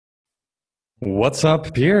What's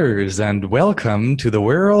up, peers, and welcome to the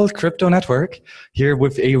World Crypto Network, here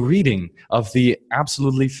with a reading of the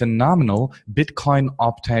absolutely phenomenal Bitcoin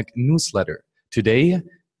Optech newsletter. Today,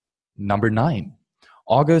 number 9,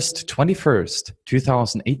 August 21st,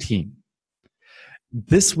 2018.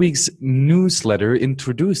 This week's newsletter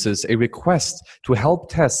introduces a request to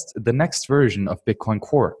help test the next version of Bitcoin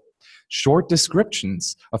Core, short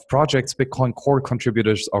descriptions of projects Bitcoin Core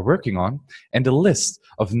contributors are working on, and a list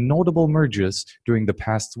of notable merges during the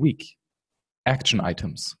past week. Action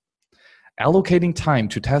items. Allocating time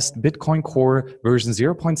to test Bitcoin Core version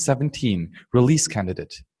 0.17 release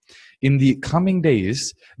candidate. In the coming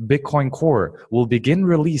days, Bitcoin Core will begin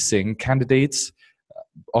releasing candidates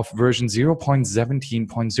of version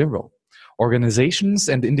 0.17.0. Organizations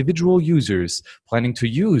and individual users planning to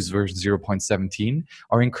use version 0.17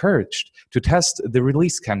 are encouraged to test the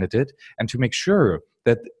release candidate and to make sure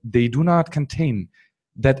that they do not contain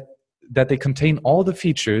that they contain all the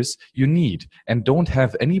features you need and don't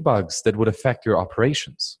have any bugs that would affect your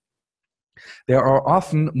operations. There are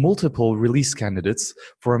often multiple release candidates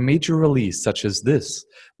for a major release such as this,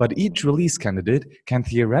 but each release candidate can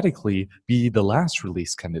theoretically be the last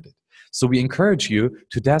release candidate. So we encourage you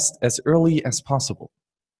to test as early as possible.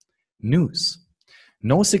 News.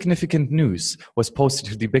 No significant news was posted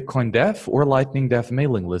to the Bitcoin Dev or Lightning Dev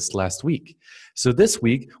mailing list last week. So this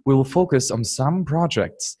week, we will focus on some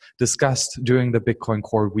projects discussed during the Bitcoin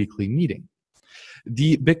Core weekly meeting.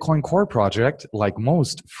 The Bitcoin Core project, like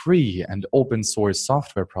most free and open source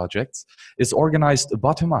software projects, is organized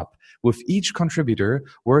bottom-up, with each contributor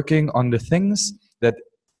working on the things that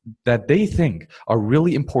they think are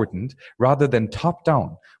really important rather than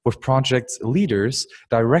top-down, with project's leaders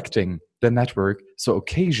directing the network. So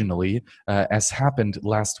occasionally, as happened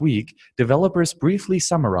last week, developers briefly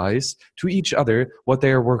summarize to each other what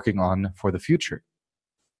they are working on for the future.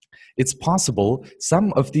 It's possible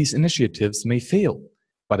some of these initiatives may fail,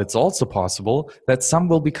 but it's also possible that some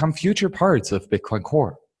will become future parts of Bitcoin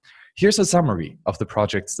Core. Here's a summary of the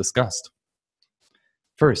projects discussed.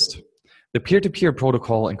 First, the peer-to-peer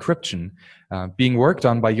protocol encryption being worked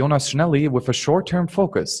on by Jonas Schnelli with a short-term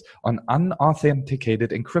focus on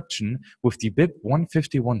unauthenticated encryption with the BIP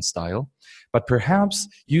 151 style, but perhaps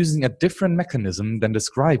using a different mechanism than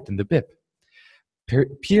described in the BIP.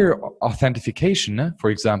 Peer authentication, for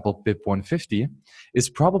example BIP 150, is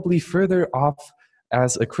probably further off,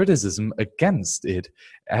 as a criticism against it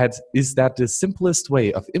is that the simplest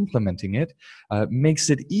way of implementing it makes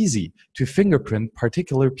it easy to fingerprint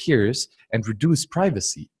particular peers and reduce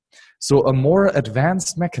privacy. So a more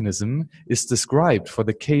advanced mechanism is described for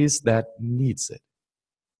the case that needs it.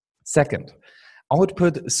 Second,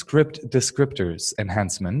 output script descriptors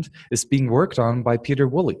enhancement is being worked on by Peter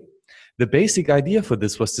Woolley. The basic idea for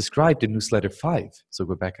this was described in newsletter 5, so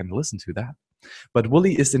go back and listen to that. But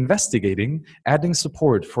Woolley is investigating adding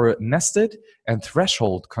support for nested and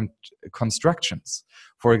threshold constructions.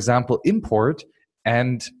 For example, import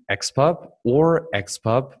and xpub or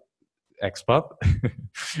xpub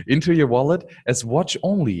into your wallet as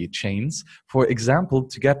watch-only chains, for example,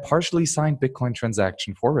 to get partially signed Bitcoin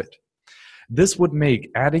transaction for it. This would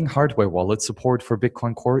make adding hardware wallet support for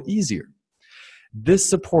Bitcoin Core easier. This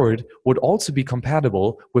support would also be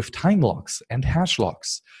compatible with time locks and hash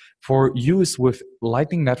locks for use with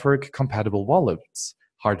Lightning Network compatible wallets,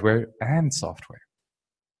 hardware and software.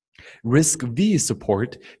 RISC-V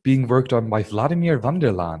support being worked on by Vladimir van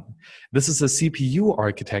der Laan. This is a CPU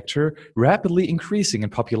architecture rapidly increasing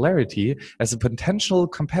in popularity as a potential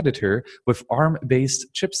competitor with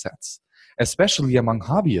ARM-based chipsets, especially among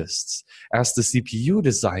hobbyists, as the CPU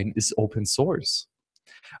design is open source.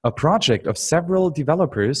 A project of several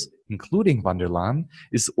developers, including van der Laan,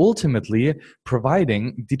 is ultimately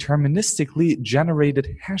providing deterministically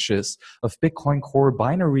generated hashes of Bitcoin Core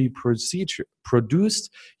binary procedure produced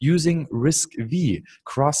using RISC-V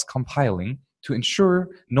cross-compiling to ensure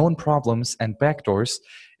known problems and backdoors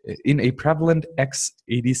in a prevalent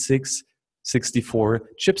x86-64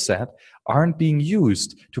 chipset aren't being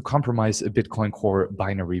used to compromise Bitcoin Core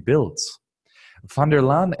binary builds. Van der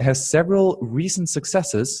Laan has several recent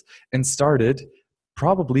successes and started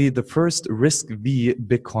probably the first RISC-V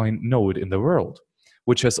Bitcoin node in the world,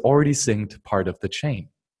 which has already synced part of the chain.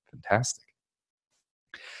 Fantastic.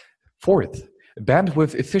 Fourth,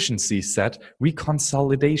 bandwidth efficiency set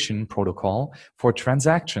reconsolidation protocol for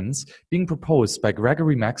transactions being proposed by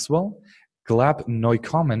Gregory Maxwell, Gleb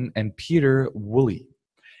Neukomen, and Peter Woolley.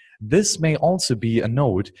 This may also be a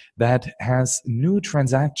node that has new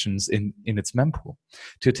transactions in its mempool.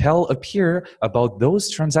 To tell a peer about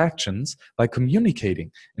those transactions by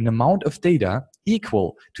communicating an amount of data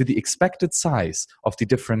equal to the expected size of the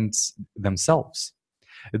difference themselves.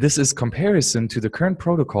 This is comparison to the current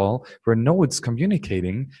protocol where nodes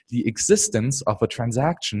communicating the existence of a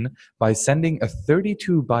transaction by sending a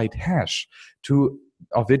 32-byte hash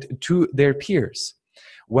of it to their peers.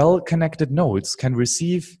 Well-connected nodes can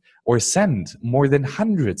receive or send more than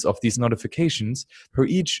hundreds of these notifications per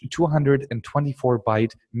each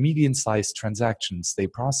 224-byte median-sized transactions they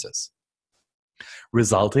process,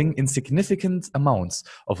 resulting in significant amounts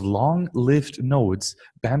of long-lived nodes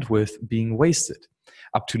bandwidth being wasted.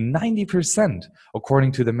 Up to 90%,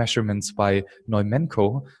 according to the measurements by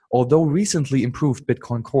Neumenko, although recently improved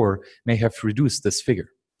Bitcoin Core may have reduced this figure.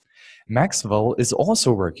 Maxwell is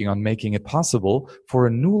also working on making it possible for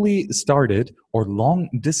a newly started or long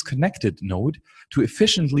disconnected node to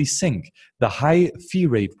efficiently sync the high fee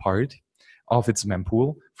rate part of its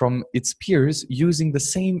mempool from its peers using the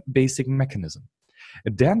same basic mechanism. A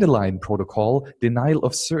Dandelion protocol denial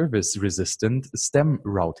of service resistant stem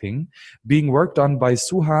routing being worked on by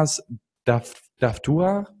Suhas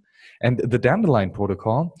Daftua, and the Dandelion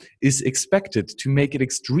protocol is expected to make it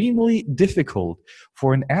extremely difficult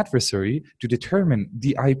for an adversary to determine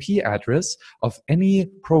the IP address of any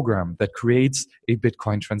program that creates a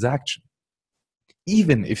Bitcoin transaction,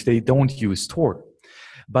 even if they don't use Tor.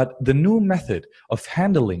 But the new method of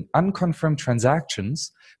handling unconfirmed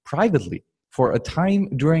transactions privately for a time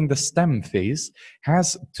during the stem phase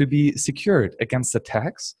has to be secured against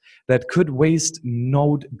attacks that could waste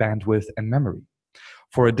node bandwidth and memory.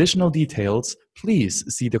 For additional details, please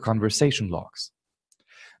see the conversation logs.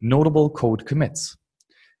 Notable code commits.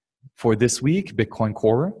 For this week, Bitcoin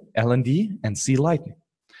Core, LND, and C Lightning.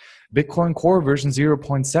 Bitcoin Core version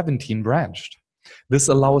 0.17 branched. This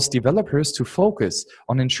allows developers to focus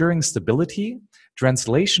on ensuring stability,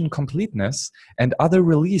 translation completeness, and other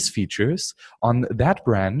release features on that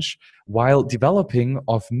branch, while developing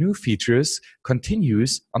of new features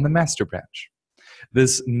continues on the master branch.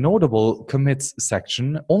 This notable commits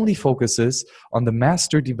section only focuses on the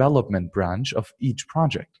master development branch of each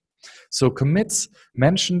project. So commits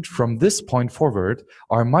mentioned from this point forward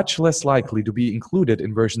are much less likely to be included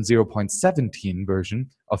in version 0.17 version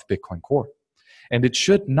of Bitcoin Core. And it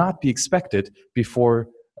should not be expected before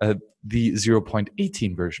the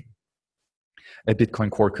 0.18 version. A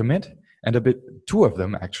Bitcoin Core commit, and two of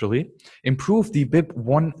them actually, improve the BIP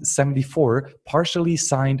 174 partially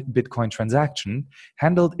signed Bitcoin transaction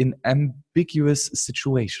handled in ambiguous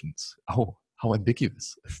situations. Oh, how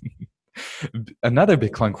ambiguous. Another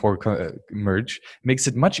Bitcoin Core merge makes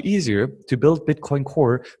it much easier to build Bitcoin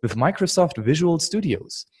Core with Microsoft Visual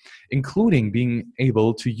Studios, including being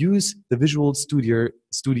able to use the Visual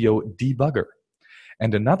Studio debugger.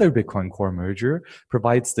 And another Bitcoin Core merger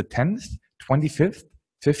provides the 10th, 25th,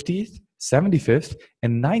 50th, 75th,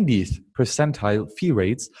 and 90th percentile fee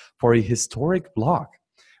rates for a historic block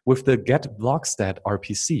with the Get Blockstat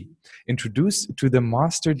RPC, introduced to the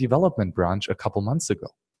master development branch a couple months ago.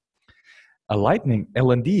 A Lightning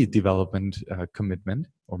LND development commitment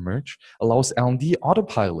or merge allows LND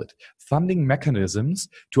Autopilot funding mechanisms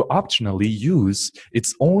to optionally use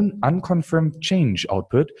its own unconfirmed change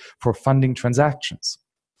output for funding transactions,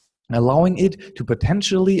 allowing it to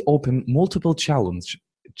potentially open multiple channels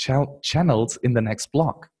in the next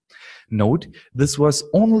block. Note, this was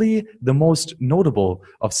only the most notable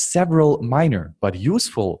of several minor but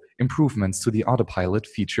useful improvements to the Autopilot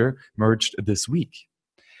feature merged this week.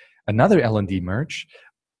 Another LND merge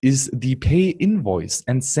is the pay invoice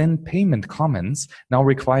and send payment comments now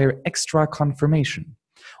require extra confirmation,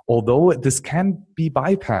 although this can be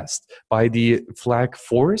bypassed by the flag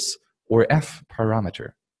force or F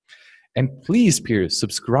parameter. And please, peers,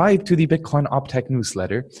 subscribe to the Bitcoin Optech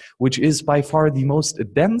newsletter, which is by far the most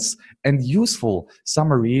dense and useful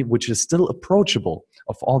summary, which is still approachable,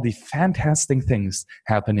 of all the fantastic things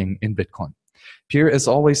happening in Bitcoin. Pierre, as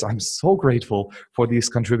always, I'm so grateful for these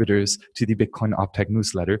contributors to the Bitcoin Optech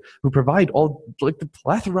newsletter who provide all like the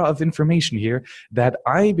plethora of information here that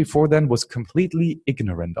I before then was completely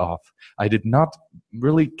ignorant of. I did not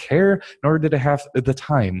really care, nor did I have the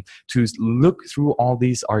time to look through all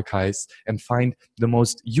these archives and find the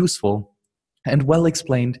most useful and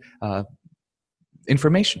well-explained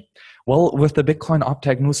information. Well, with the Bitcoin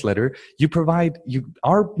Optech newsletter, you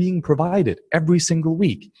are being provided every single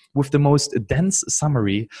week with the most dense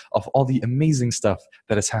summary of all the amazing stuff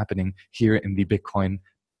that is happening here in the Bitcoin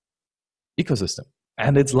ecosystem.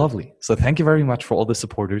 And it's lovely. So thank you very much for all the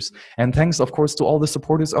supporters. And thanks, of course, to all the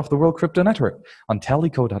supporters of the World Crypto Network on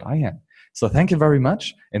teleco.in. So thank you very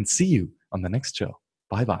much and see you on the next show.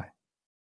 Bye-bye.